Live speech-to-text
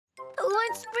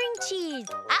want spring cheese.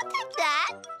 I'll take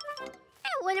that.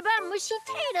 And what about mushy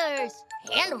taters?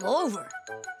 Hand them over.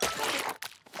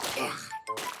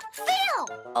 Phil!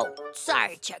 Oh,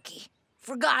 sorry, Chucky.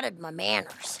 Forgot my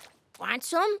manners. Want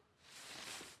some?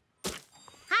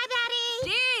 Hi,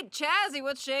 Daddy. Dee, Chazzy,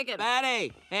 what's shaking?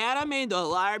 Betty, hey, I don't mean to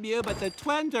alarm you, but the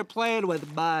twins are playing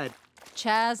with mud.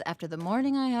 Chaz, after the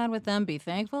morning I had with them, be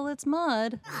thankful it's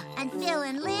mud. And Phil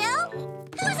and Lil?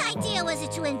 Whose idea was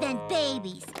it to invent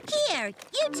babies? Here,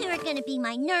 you two are gonna be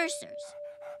my nursers.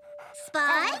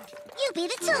 Spike, you be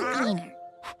the tool cleaner.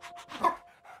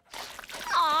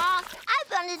 Aw, I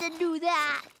wanted to do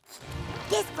that.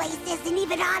 This place isn't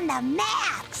even on the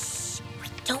map. Shh, we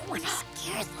don't want to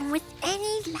scare them with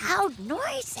any loud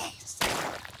noises.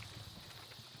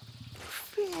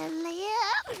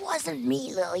 It wasn't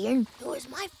me, Lillian. It was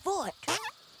my foot.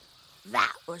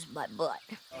 That was my butt.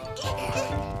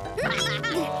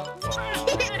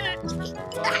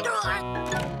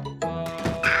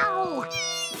 Ow!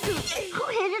 Who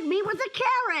hit me with a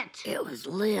carrot? It was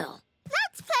Lil.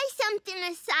 Let's play something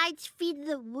besides feed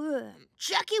the worm.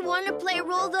 Chucky, want to play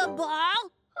roll the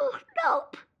ball? Oh,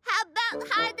 nope. How about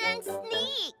hide and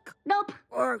sneak? Nope.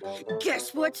 Or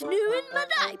guess what's new in my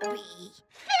diaper?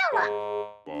 Philip!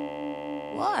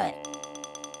 What?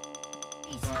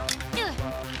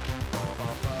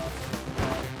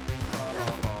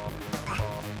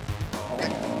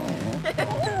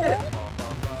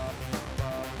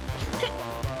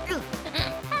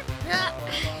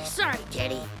 Sorry,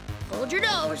 Teddy. Hold your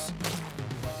nose.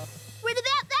 What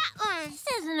about that one? This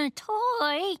isn't a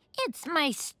toy. It's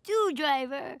my stew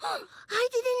driver.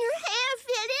 Hide it in your hair,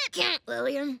 Philip. Can't,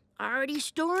 Lillian. Already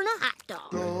storing a hot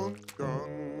dog. I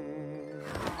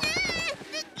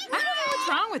don't know what's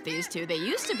wrong with these two. They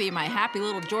used to be my happy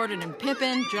little Jordan and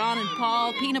Pippin, John and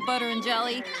Paul, peanut butter and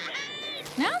jelly.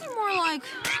 Now they're more like,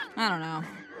 I don't know.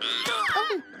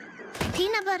 Oh,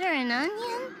 peanut butter and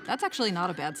onion? That's actually not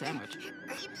a bad sandwich.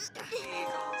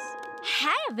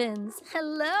 Heavens!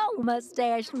 Hello,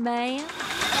 mustache man.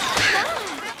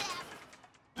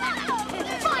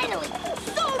 Finally!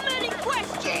 So many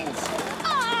questions!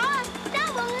 Aw,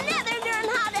 now we'll never learn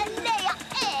how to lay an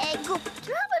egg.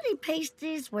 Strawberry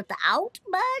pastries without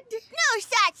mud? No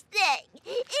such thing.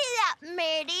 Eat up,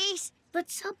 mateys. But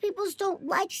some people don't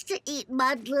like to eat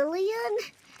mud, Lillian.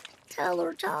 Tell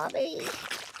her, Tommy.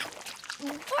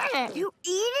 You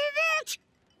eating it?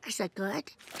 Is that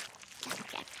good?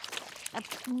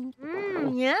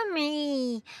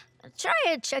 Yummy. Try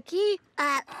it, Chucky.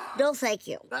 No thank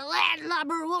you. The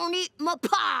landlubber won't eat my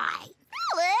pie.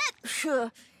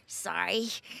 Philip! Sorry,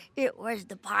 it was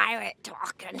the pirate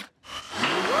talking.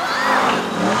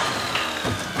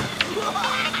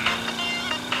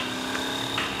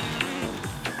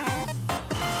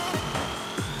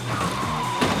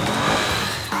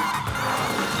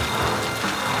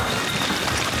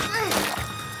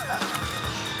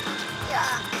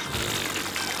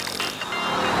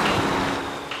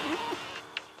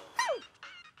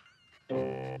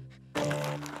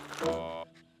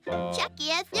 Chucky,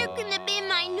 if you're gonna be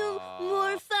my new,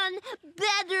 more fun,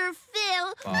 better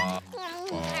Phil,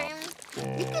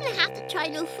 you're gonna have to try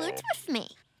new foods with me.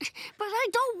 But I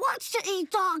don't want to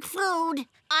eat dog food.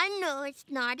 I know it's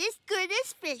not as good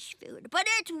as fish food, but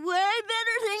it's way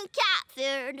better than cat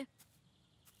food.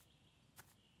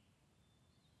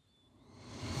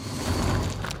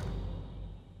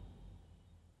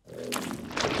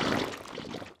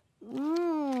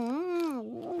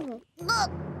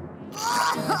 Look!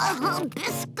 Oh,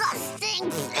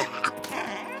 disgusting!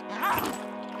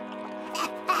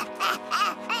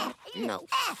 No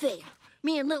fair.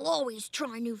 Me and Lil always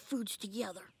try new foods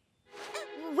together.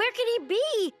 Where could he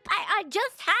be? I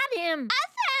just had him. I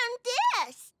found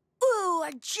this! Ooh,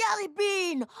 a jelly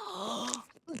bean!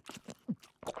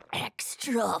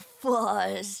 Extra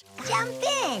fuzz. Jump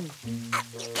in.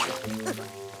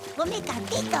 We'll make our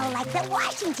feet go like the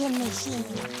Washington machine.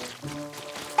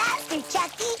 Faster,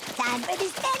 Chucky. Time for the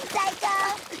spin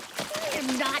cycle. I am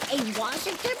not a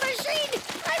Washington machine.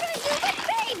 I'm a human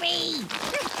baby.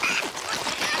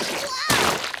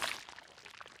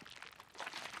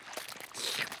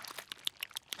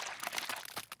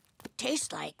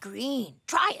 Tastes like green.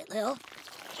 Try it, Lil.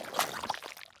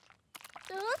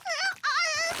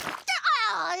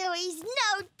 Oh, his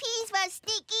nose piece was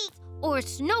sticky. Or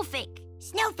snowflake.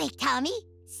 Snowflake, Tommy.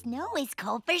 Snow is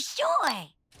cold for sure.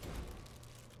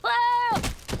 Whoa!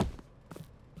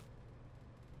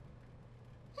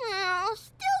 Oh,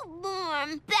 still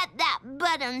warm. Bet that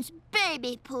button's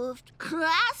baby poofed.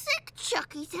 Classic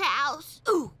Chucky's house.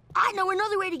 Ooh, I know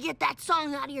another way to get that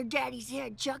song out of your daddy's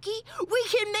head, Chucky. We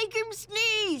can make him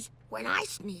sneeze. When I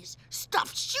sneeze,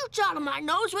 stuff shoots out of my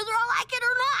nose whether I like it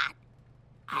or not.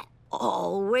 I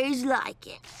always like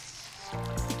it.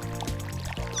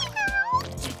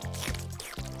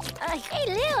 Hey,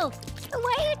 Lil,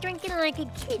 why are you drinking like a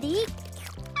kitty?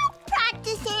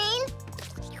 Practicing.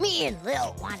 Me and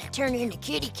Lil want to turn into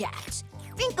kitty cats.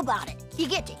 Think about it. You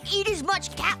get to eat as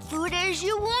much cat food as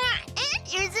you want. And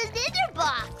here's a litter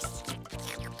box.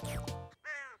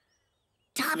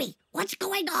 Tommy, what's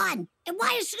going on? And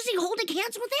why is Susie holding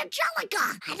hands with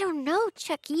Angelica? I don't know,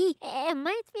 Chucky. It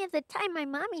reminds me of the time my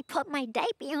mommy put my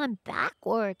diaper on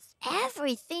backwards.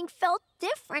 Everything felt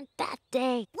different that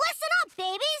day. Listen up,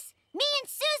 babies. Me and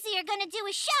Susie are going to do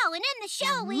a show, and in the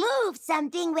show Move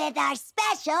something with our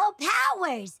special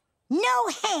powers. No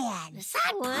hands. Is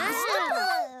that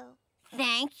possible?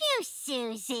 Thank you,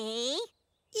 Susie.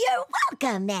 You're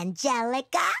welcome,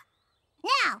 Angelica.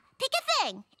 Now, pick a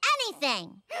thing.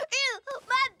 Anything. Ew,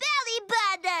 my belly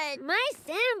button. My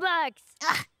sandbox.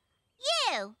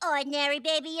 You, ordinary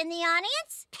baby in the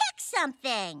audience, pick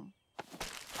something.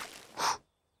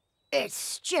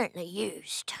 It's gently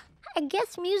used. I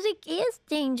guess music is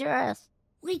dangerous.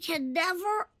 We can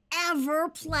never, ever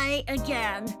play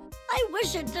again. I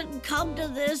wish it didn't come to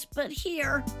this, but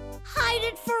here, hide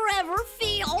it forever,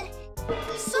 Phil.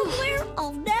 Somewhere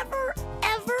I'll never,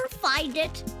 ever find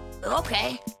it.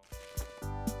 Okay.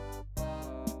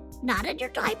 Not in your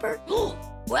diaper.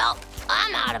 Well,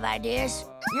 I'm out of ideas.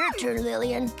 Your turn,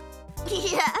 Lillian.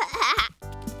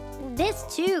 This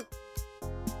too.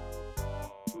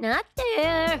 Not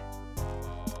there.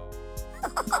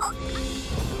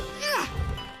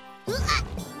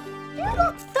 You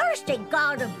look thirsty,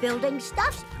 god of building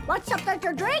stuffs. Want something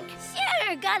to drink?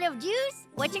 Sure, God of juice.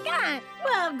 What you got?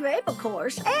 Well, grape, of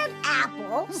course, and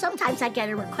apple. Sometimes I get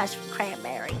a request for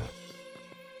cranberry.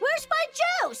 Where's my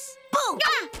juice? Boom!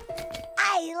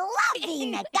 I love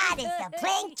being the goddess of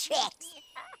playing tricks.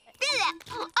 Philip,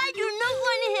 I do not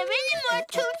want to have any more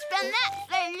toots from that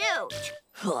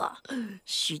flute.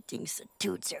 She thinks the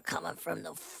toots are coming from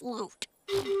the flute.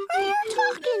 Who are you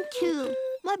talking to?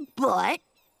 My butt?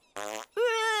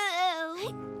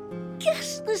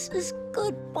 Guess this is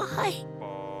goodbye.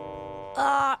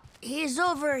 He's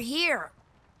over here.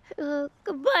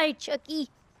 Goodbye, Chucky.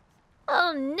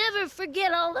 I'll never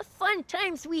forget all the fun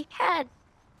times we had.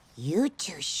 You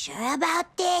two sure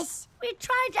about this? We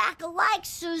tried to act alike,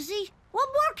 Susie. What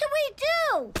more can we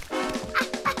do?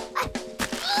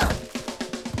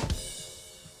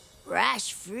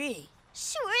 Rash free.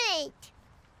 Sweet.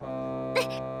 Fairies!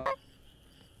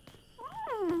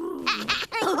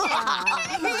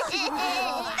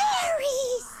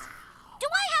 Do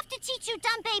I have to teach you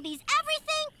dumb babies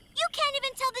everything? You can't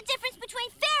even tell the difference between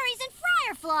fairies and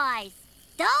fireflies.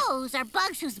 Those are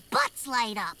bugs whose butts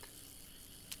light up.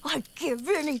 I'd give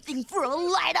anything for a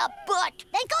light-up butt.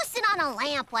 Then go sit on a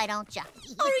lamp, why don't you?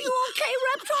 Are you okay,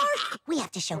 Reptar? We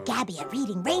have to show Gabby at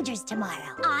Reading Rangers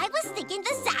tomorrow. I was thinking the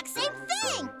exact same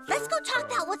thing. Let's go talk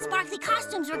about what sparkly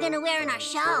costumes we're gonna wear in our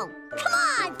show. Come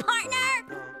on, partner.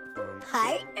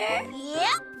 Partner?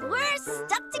 Yep, we're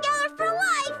stuck together for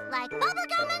life, like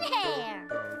bubblegum and hair.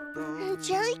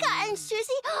 Angelica and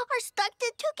Susie are stuck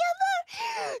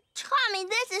together? Tommy,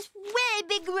 this is way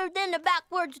bigger than the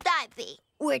backwards divey.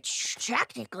 Which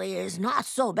technically is not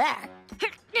so bad.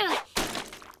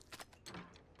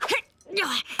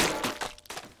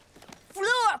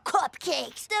 Floor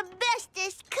cupcakes, the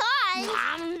bestest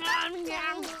kind.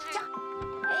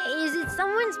 Is it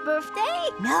someone's birthday?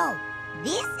 No,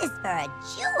 this is for a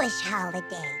Jewish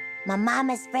holiday. My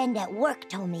mama's friend at work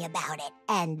told me about it.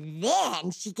 And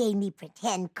then she gave me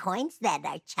pretend coins that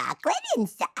are chocolate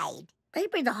inside.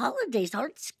 Maybe the holidays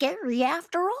aren't scary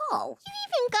after all. You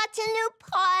even got a new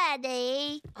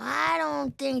party. I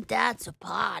don't think that's a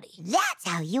party. That's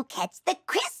how you catch the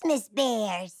Christmas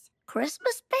bears.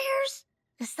 Christmas bears?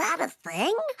 Is that a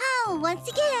thing? Oh, once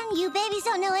again, you babies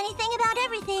don't know anything about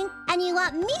everything, and you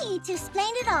want me to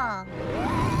explain it all.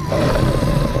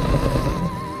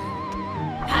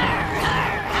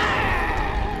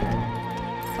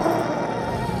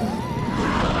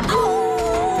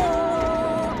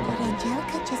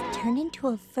 Turn into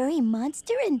a furry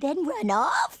monster and then run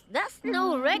off? That's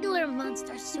no regular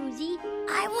monster, Susie.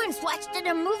 I once watched in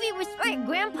a movie with my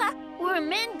grandpa where a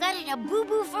man got a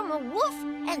boo-boo from a wolf,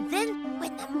 and then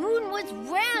when the moon was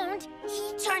round,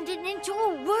 he turned it into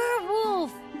a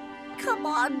werewolf. Come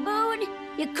on, Moon.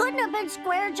 You couldn't have been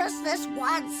square just this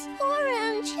once. Poor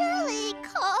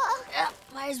Angelica.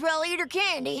 Might as well eat her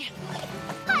candy.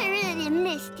 I really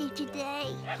missed you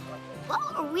today.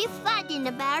 What were we fighting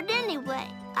about anyway?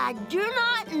 I do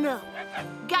not know.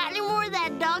 Got any more of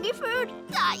that doggy food?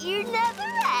 Thought you'd never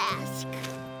ask.